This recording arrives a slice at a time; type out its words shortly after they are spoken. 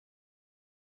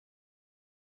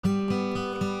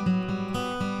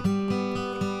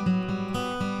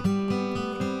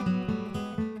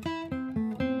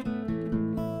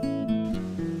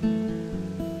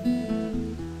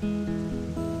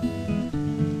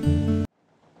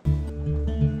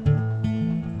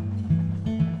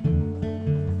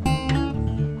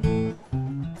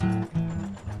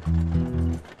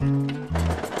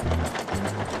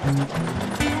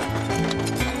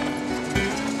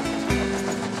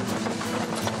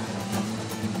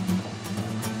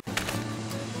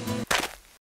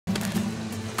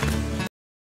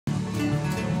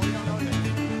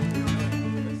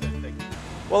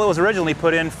Well, it was originally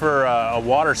put in for a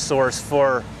water source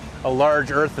for a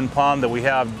large earthen pond that we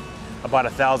have about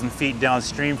 1,000 feet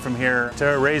downstream from here to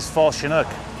raise fall Chinook.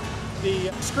 The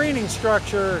screening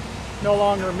structure no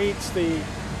longer meets the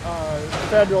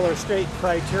federal or state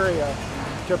criteria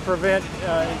to prevent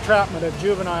entrapment of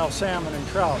juvenile salmon and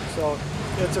trout, so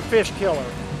it's a fish killer.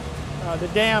 The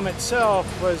dam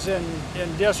itself was in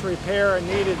disrepair and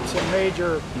needed some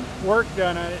major work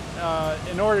done on it.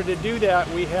 In order to do that,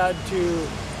 we had to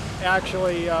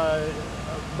actually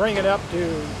bring it up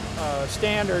to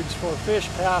standards for fish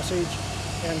passage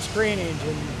and screenage,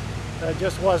 and that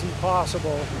just wasn't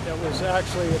possible. It was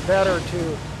actually better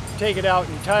to take it out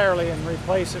entirely and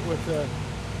replace it with the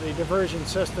diversion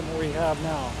system we have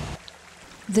now.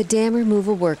 The dam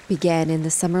removal work began in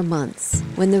the summer months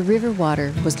when the river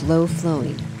water was low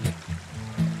flowing.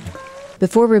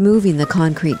 Before removing the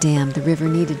concrete dam, the river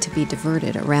needed to be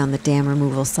diverted around the dam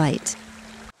removal site.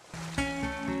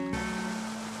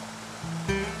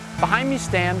 Behind me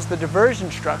stands the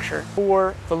diversion structure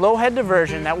for the low head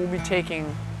diversion that will be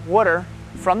taking water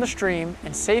from the stream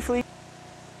and safely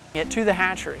it to the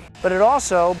hatchery. But it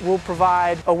also will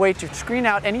provide a way to screen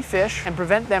out any fish and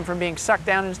prevent them from being sucked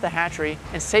down into the hatchery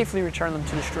and safely return them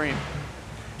to the stream.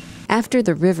 After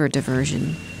the river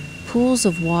diversion, pools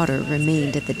of water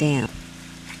remained at the dam.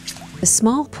 The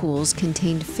small pools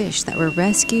contained fish that were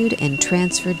rescued and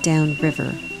transferred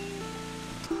downriver.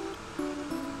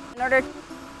 In order to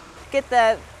get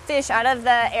the fish out of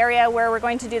the area where we're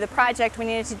going to do the project, we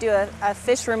needed to do a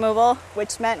fish removal,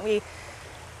 which meant we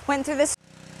went through this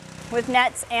with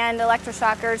nets and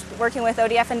electroshockers, working with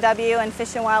ODF&W and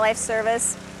Fish and Wildlife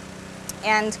Service,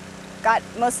 and got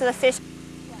most of the fish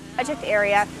project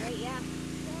area. Great, yeah.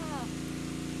 Wow.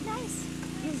 Nice.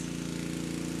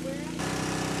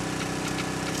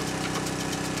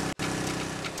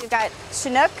 We've got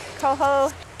Chinook,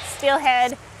 coho,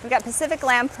 steelhead, we've got Pacific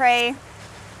lamprey,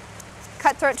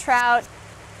 cutthroat trout,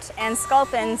 and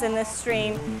sculpins in this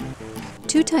stream.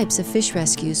 Two types of fish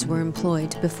rescues were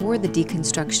employed before the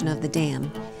deconstruction of the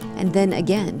dam, and then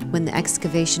again when the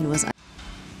excavation was under.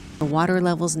 The water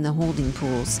levels in the holding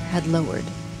pools had lowered.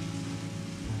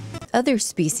 Other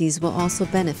species will also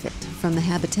benefit from the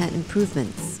habitat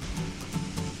improvements.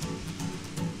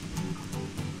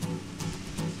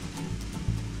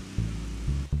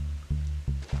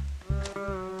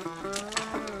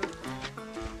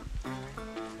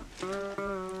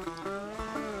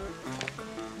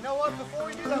 You know what, before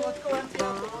we do that, let's go empty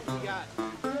out the ones we got.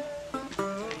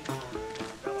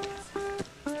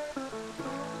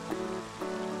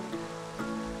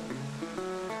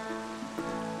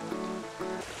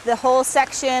 The whole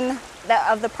section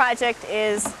of the project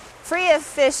is free of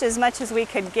fish as much as we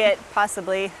could get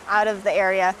possibly out of the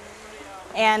area,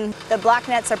 and the block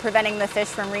nets are preventing the fish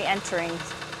from re-entering.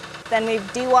 Then we've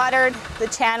dewatered the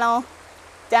channel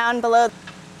down below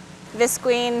the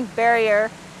visqueen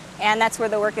barrier, and that's where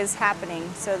the work is happening.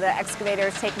 So the excavator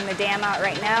is taking the dam out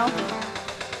right now.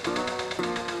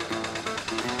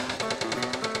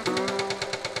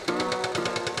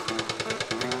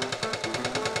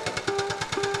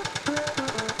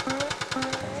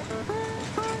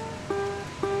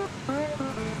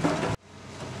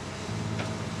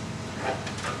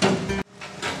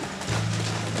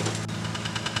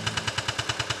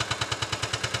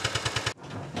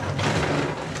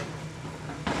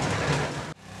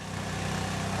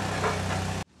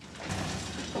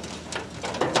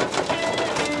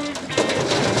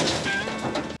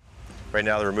 Right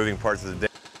now they're removing parts of the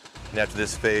dam, and after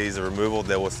this phase of removal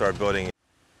they will start building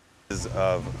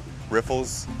of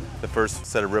riffles. The first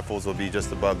set of riffles will be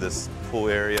just above this pool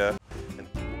area,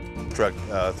 and construct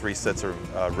 3 sets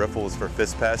of riffles for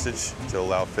fish passage to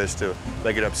allow fish to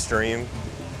leg it upstream,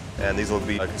 and these will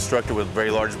be constructed with very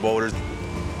large boulders.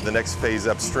 The next phase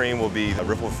upstream will be a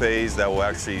riffle phase that will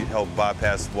actually help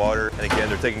bypass water, and again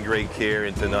they're taking great care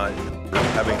into not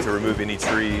having to remove any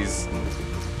trees.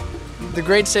 The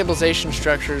grade stabilization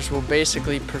structures will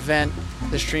basically prevent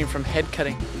the stream from head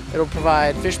cutting. It'll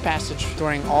provide fish passage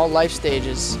during all life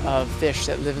stages of fish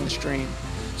that live in the stream.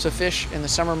 So fish in the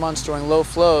summer months during low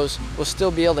flows will still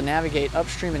be able to navigate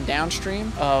upstream and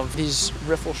downstream of these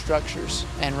riffle structures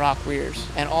and rock weirs,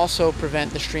 and also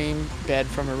prevent the stream bed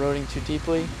from eroding too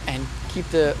deeply and keep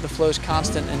the flows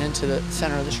constant and into the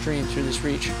center of the stream through this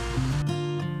reach.